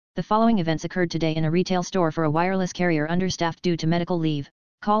The following events occurred today in a retail store for a wireless carrier understaffed due to medical leave,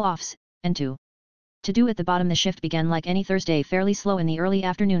 call-offs, and to-do at the bottom. The shift began like any Thursday, fairly slow in the early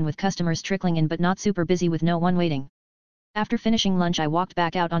afternoon with customers trickling in but not super busy with no one waiting. After finishing lunch I walked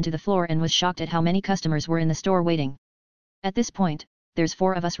back out onto the floor and was shocked at how many customers were in the store waiting. At this point, there's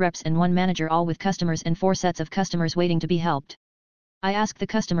 4 of us reps and 1 manager, all with customers and 4 sets of customers waiting to be helped. I asked the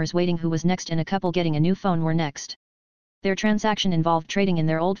customers waiting who was next, and a couple getting a new phone were next. Their transaction involved trading in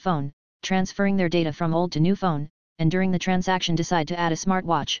their old phone, transferring their data from old to new phone, and during the transaction decide to add a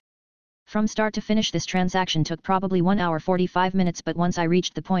smartwatch. From start to finish this transaction took probably 1 hour 45 minutes, but once I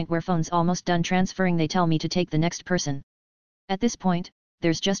reached the point where phone's almost done transferring they tell me to take the next person. At this point,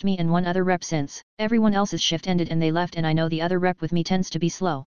 there's just me and 1 other rep since everyone else's shift ended and they left, and I know the other rep with me tends to be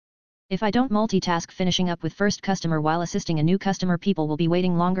slow. If I don't multitask finishing up with first customer while assisting a new customer, people will be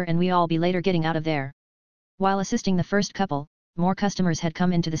waiting longer and we all be later getting out of there. While assisting the first couple, more customers had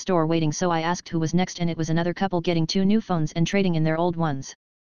come into the store waiting, so I asked who was next, and it was another couple getting 2 new phones and trading in their old ones.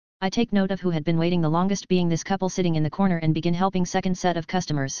 I take note of who had been waiting the longest, being this couple sitting in the corner, and begin helping second set of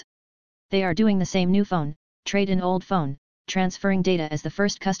customers. They are doing the same new phone, trade in old phone, transferring data as the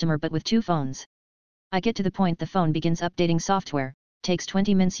first customer but with 2 phones. I get to the point the phone begins updating software, takes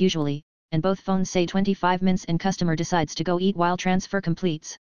 20 minutes usually, and both phones say 25 minutes and customer decides to go eat while transfer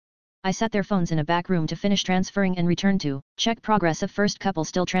completes. I set their phones in a back room to finish transferring and return to check progress of first couple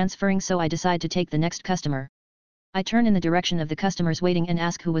still transferring, so I decide to take the next customer. I turn in the direction of the customers waiting and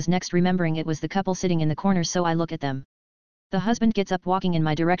ask who was next, remembering it was the couple sitting in the corner, so I look at them. The husband gets up walking in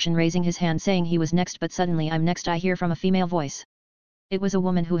my direction raising his hand saying he was next, but suddenly I'm next. I hear from a female voice. It was a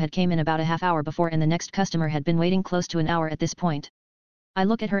woman who had came in about a half hour before, and the next customer had been waiting close to an hour at this point. I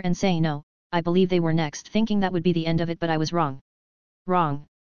look at her and say no, I believe they were next, thinking that would be the end of it, but I was wrong. Wrong.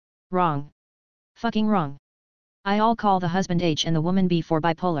 Wrong. Fucking wrong. I'll call the husband H and the woman B for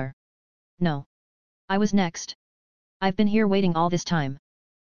bipolar. No. I was next. I've been here waiting all this time.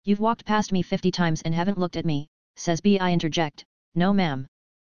 You've walked past me 50 times and haven't looked at me, says B. I interject, no ma'am.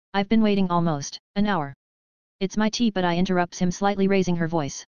 I've been waiting almost an hour. It's my tea, but I interrupts him, slightly raising her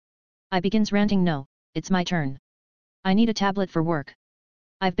voice. I begins ranting, no, it's my turn. I need a tablet for work.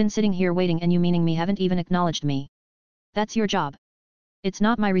 I've been sitting here waiting and you, meaning me, haven't even acknowledged me. That's your job. It's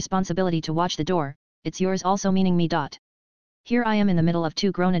not my responsibility to watch the door, it's yours also, meaning me. Here I am in the middle of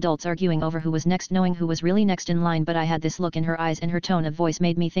 2 grown adults arguing over who was next, knowing who was really next in line, but I had this look in her eyes and her tone of voice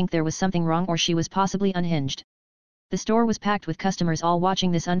made me think there was something wrong, or she was possibly unhinged. The store was packed with customers all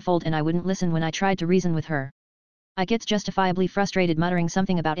watching this unfold, and I wouldn't listen when I tried to reason with her. I gets justifiably frustrated, muttering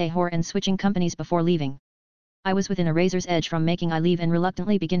something about a whore and switching companies before leaving. I was within a razor's edge from making I leave and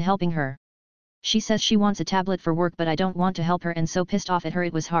reluctantly begin helping her. She says she wants a tablet for work, but I don't want to help her, and so pissed off at her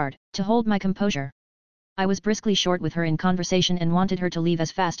it was hard to hold my composure. I was briskly short with her in conversation and wanted her to leave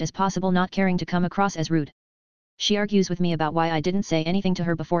as fast as possible, not caring to come across as rude. She argues with me about why I didn't say anything to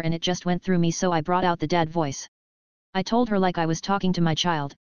her before, and it just went through me, so I brought out the dad voice. I told her like I was talking to my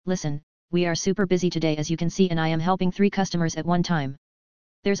child, listen, we are super busy today as you can see, and I am helping 3 customers at one time.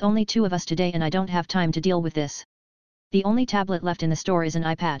 There's only 2 of us today and I don't have time to deal with this. The only tablet left in the store is an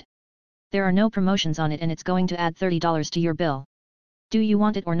iPad. There are no promotions on it and it's going to add $30 to your bill. Do you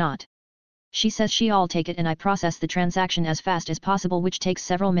want it or not? She says she'll take it, and I process the transaction as fast as possible, which takes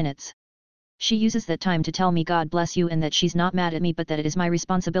several minutes. She uses that time to tell me God bless you and that she's not mad at me, but that it is my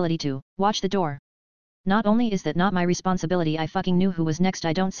responsibility to watch the door. Not only is that not my responsibility, I fucking knew who was next.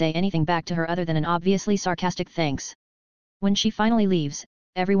 I don't say anything back to her other than an obviously sarcastic thanks. When she finally leaves,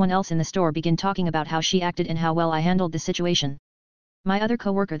 everyone else in the store begin talking about how she acted and how well I handled the situation. My other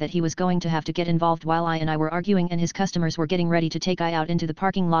coworker that he was going to have to get involved while I and I were arguing, and his customers were getting ready to take I out into the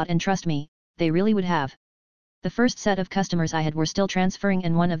parking lot, and trust me, they really would have. The first set of customers I had were still transferring,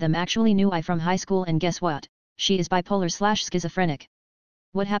 and one of them actually knew I from high school, and guess what? She is bipolar/schizophrenic.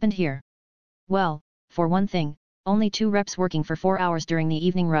 What happened here? Well, for one thing, only 2 reps working for 4 hours during the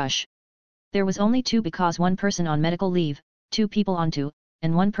evening rush. There was only 2 because 1 person on medical leave, 2 people on 2,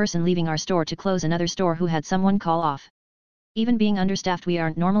 and 1 person leaving our store to close another store who had someone call off. Even being understaffed, we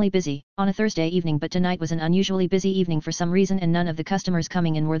aren't normally busy on a Thursday evening, but tonight was an unusually busy evening for some reason, and none of the customers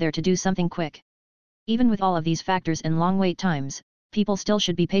coming in were there to do something quick. Even with all of these factors and long wait times, people still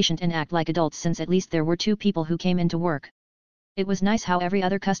should be patient and act like adults, since at least there were 2 people who came in to work. It was nice how every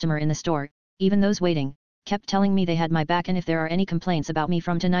other customer in the store, even those waiting, kept telling me they had my back, and if there are any complaints about me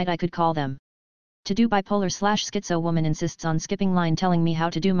from tonight I could call them. To do bipolar/schizo woman insists on skipping line, telling me how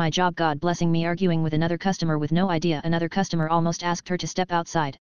to do my job, God blessing me, arguing with another customer with no idea. Another customer almost asked her to step outside.